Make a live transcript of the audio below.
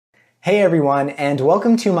Hey everyone, and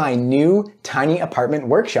welcome to my new tiny apartment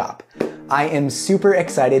workshop. I am super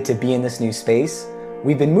excited to be in this new space.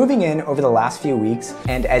 We've been moving in over the last few weeks,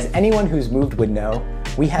 and as anyone who's moved would know,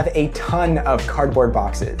 we have a ton of cardboard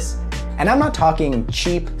boxes. And I'm not talking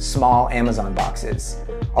cheap, small Amazon boxes.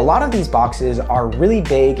 A lot of these boxes are really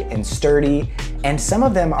big and sturdy, and some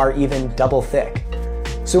of them are even double thick.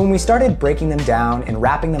 So when we started breaking them down and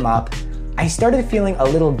wrapping them up, I started feeling a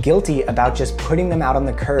little guilty about just putting them out on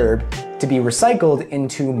the curb to be recycled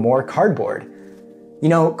into more cardboard. You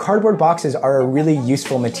know, cardboard boxes are a really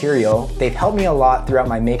useful material. They've helped me a lot throughout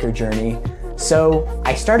my maker journey. So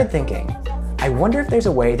I started thinking, I wonder if there's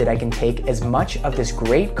a way that I can take as much of this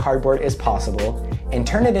great cardboard as possible and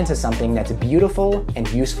turn it into something that's beautiful and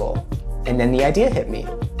useful. And then the idea hit me,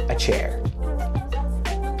 a chair.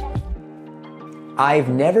 I've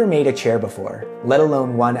never made a chair before, let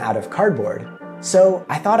alone one out of cardboard, so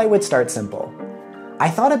I thought I would start simple. I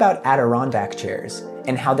thought about Adirondack chairs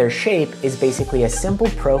and how their shape is basically a simple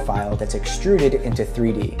profile that's extruded into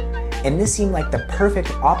 3D, and this seemed like the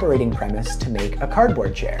perfect operating premise to make a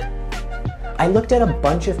cardboard chair. I looked at a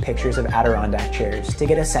bunch of pictures of Adirondack chairs to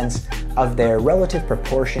get a sense of their relative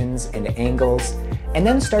proportions and angles, and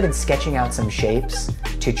then started sketching out some shapes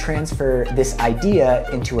to transfer this idea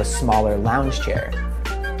into a smaller lounge chair.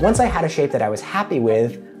 Once I had a shape that I was happy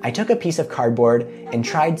with, I took a piece of cardboard and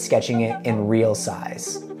tried sketching it in real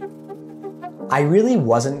size. I really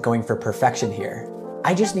wasn't going for perfection here.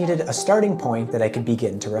 I just needed a starting point that I could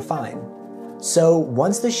begin to refine. So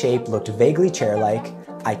once the shape looked vaguely chair-like,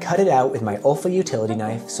 I cut it out with my OLFA utility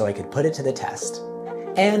knife so I could put it to the test.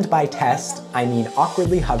 And by test, I mean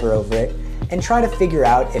awkwardly hover over it and try to figure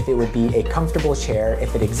out if it would be a comfortable chair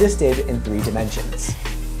if it existed in 3 dimensions.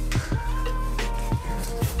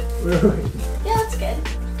 Yeah, that's good.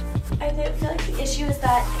 I feel like the issue is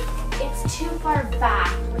that it's too far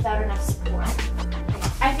back without enough support.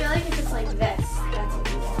 I feel like if it's like this, that's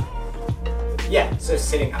what you want. Yeah, so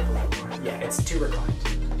sitting up a little more. Yeah, it's too reclined.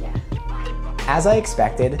 Yeah. As I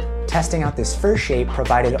expected, testing out this first shape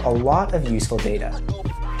provided a lot of useful data.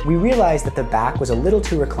 We realized that the back was a little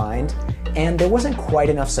too reclined, and there wasn't quite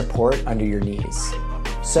enough support under your knees.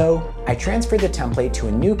 So I transferred the template to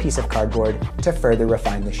a new piece of cardboard to further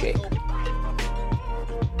refine the shape.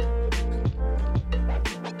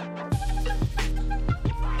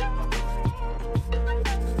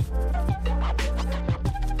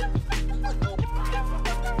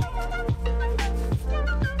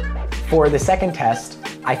 For the second test,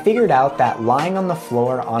 I figured out that lying on the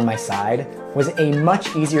floor on my side was a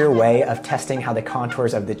much easier way of testing how the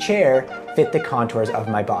contours of the chair fit the contours of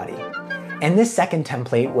my body. And this second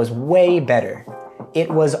template was way better.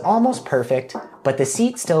 It was almost perfect, but the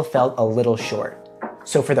seat still felt a little short.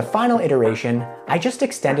 So for the final iteration, I just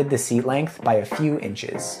extended the seat length by a few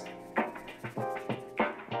inches.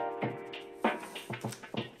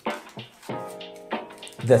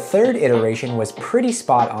 The third iteration was pretty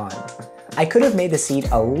spot on. I could have made the seat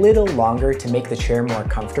a little longer to make the chair more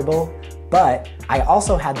comfortable, but I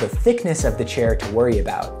also had the thickness of the chair to worry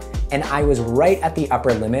about, and I was right at the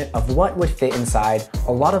upper limit of what would fit inside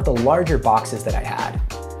a lot of the larger boxes that I had.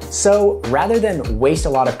 So rather than waste a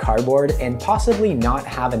lot of cardboard and possibly not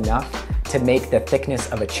have enough to make the thickness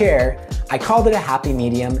of a chair, I called it a happy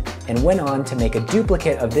medium and went on to make a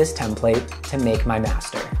duplicate of this template to make my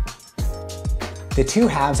master. The two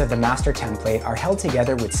halves of the master template are held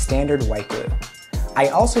together with standard white glue. I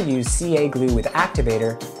also used CA glue with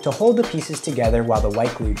activator to hold the pieces together while the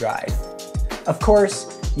white glue dried. Of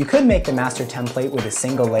course, you could make the master template with a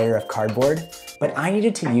single layer of cardboard, but I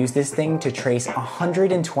needed to use this thing to trace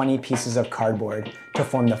 120 pieces of cardboard to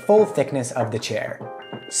form the full thickness of the chair.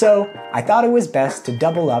 So I thought it was best to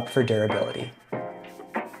double up for durability.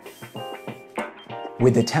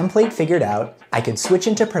 With the template figured out, I could switch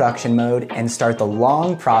into production mode and start the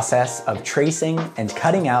long process of tracing and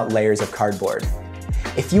cutting out layers of cardboard.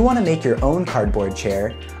 If you want to make your own cardboard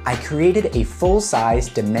chair, I created a full-size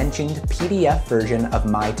dimensioned PDF version of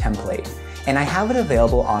my template, and I have it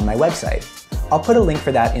available on my website. I'll put a link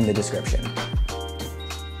for that in the description.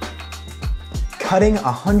 Cutting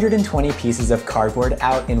 120 pieces of cardboard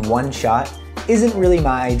out in one shot isn't really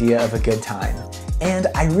my idea of a good time, and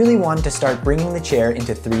I really wanted to start bringing the chair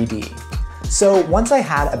into 3D. So once I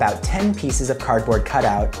had about 10 pieces of cardboard cut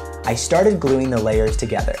out, I started gluing the layers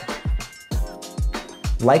together.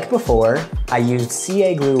 Like before, I used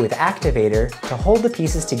CA glue with activator to hold the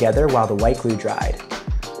pieces together while the white glue dried.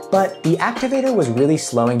 But the activator was really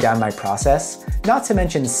slowing down my process, not to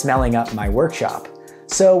mention smelling up my workshop.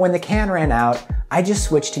 So when the can ran out, I just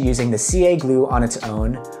switched to using the CA glue on its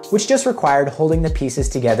own, which just required holding the pieces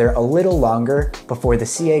together a little longer before the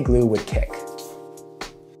CA glue would kick.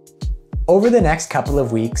 Over the next couple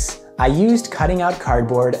of weeks, I used cutting out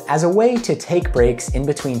cardboard as a way to take breaks in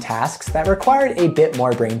between tasks that required a bit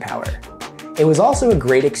more brainpower. It was also a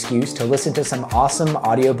great excuse to listen to some awesome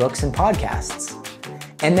audiobooks and podcasts.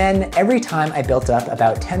 And then every time I built up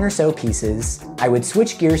about 10 or so pieces, I would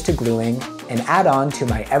switch gears to gluing and add on to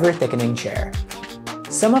my ever-thickening chair.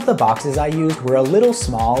 Some of the boxes I used were a little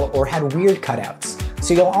small or had weird cutouts,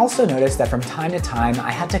 so you'll also notice that from time to time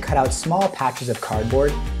I had to cut out small patches of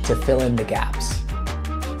cardboard to fill in the gaps.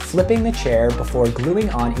 Flipping the chair before gluing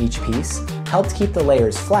on each piece helped keep the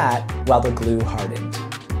layers flat while the glue hardened.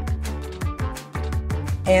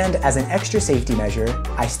 And as an extra safety measure,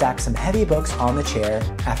 I stacked some heavy books on the chair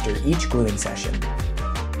after each gluing session.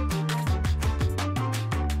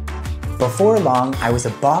 Before long, I was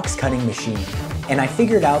a box cutting machine, and I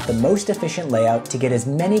figured out the most efficient layout to get as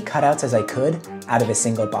many cutouts as I could out of a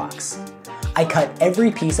single box. I cut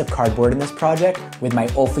every piece of cardboard in this project with my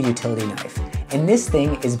OLFA utility knife, and this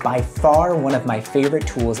thing is by far one of my favorite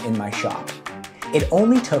tools in my shop. It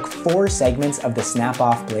only took 4 segments of the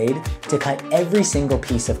snap-off blade to cut every single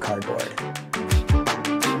piece of cardboard.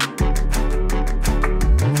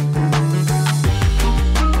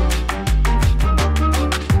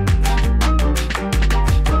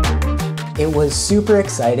 It was super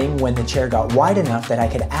exciting when the chair got wide enough that I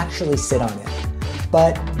could actually sit on it.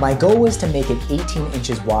 But my goal was to make it 18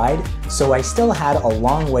 inches wide, so I still had a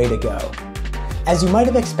long way to go. As you might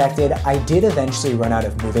have expected, I did eventually run out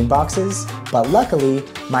of moving boxes, but luckily,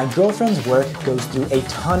 my girlfriend's work goes through a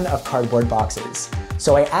ton of cardboard boxes,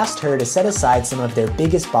 so I asked her to set aside some of their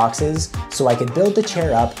biggest boxes so I could build the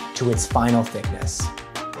chair up to its final thickness.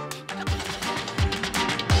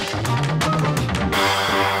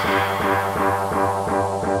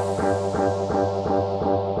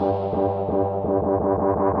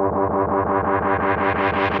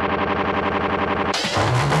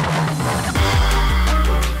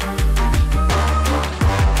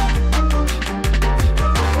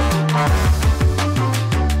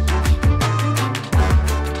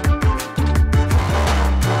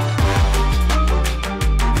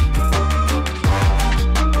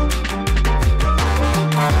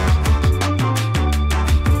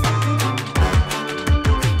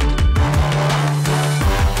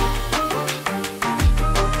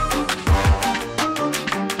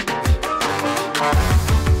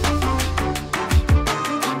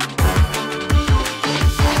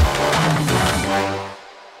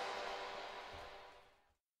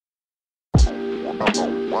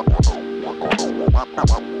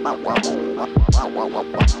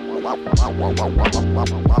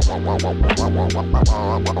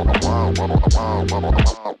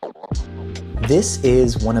 This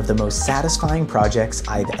is one of the most satisfying projects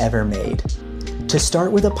I've ever made. To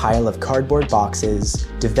start with a pile of cardboard boxes,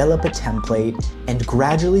 develop a template, and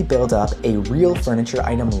gradually build up a real furniture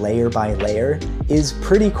item layer by layer is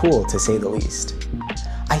pretty cool, to say the least.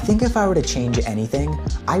 I think if I were to change anything,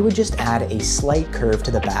 I would just add a slight curve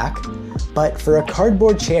to the back, but for a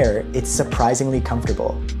cardboard chair, it's surprisingly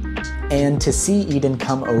comfortable. And to see Eden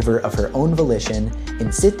come over of her own volition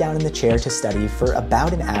and sit down in the chair to study for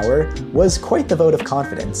about an hour was quite the vote of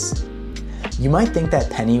confidence. You might think that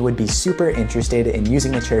Penny would be super interested in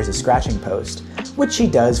using the chair as a scratching post, which she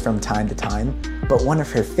does from time to time, but one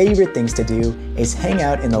of her favorite things to do is hang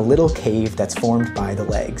out in the little cave that's formed by the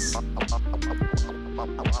legs.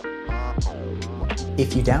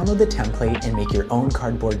 If you download the template and make your own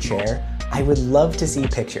cardboard chair, I would love to see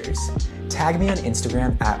pictures. Tag me on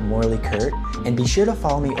Instagram @MorleyKurt and be sure to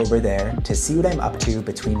follow me over there to see what I'm up to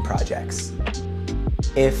between projects.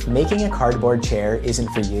 If making a cardboard chair isn't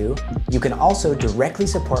for you, you can also directly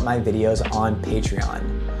support my videos on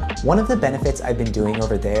Patreon. One of the benefits I've been doing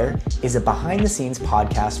over there is a behind-the-scenes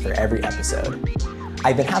podcast for every episode.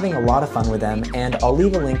 I've been having a lot of fun with them, and I'll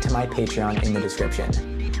leave a link to my Patreon in the description.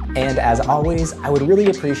 And as always, I would really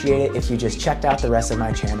appreciate it if you just checked out the rest of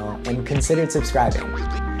my channel and considered subscribing.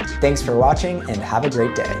 Thanks for watching and have a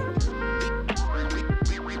great day.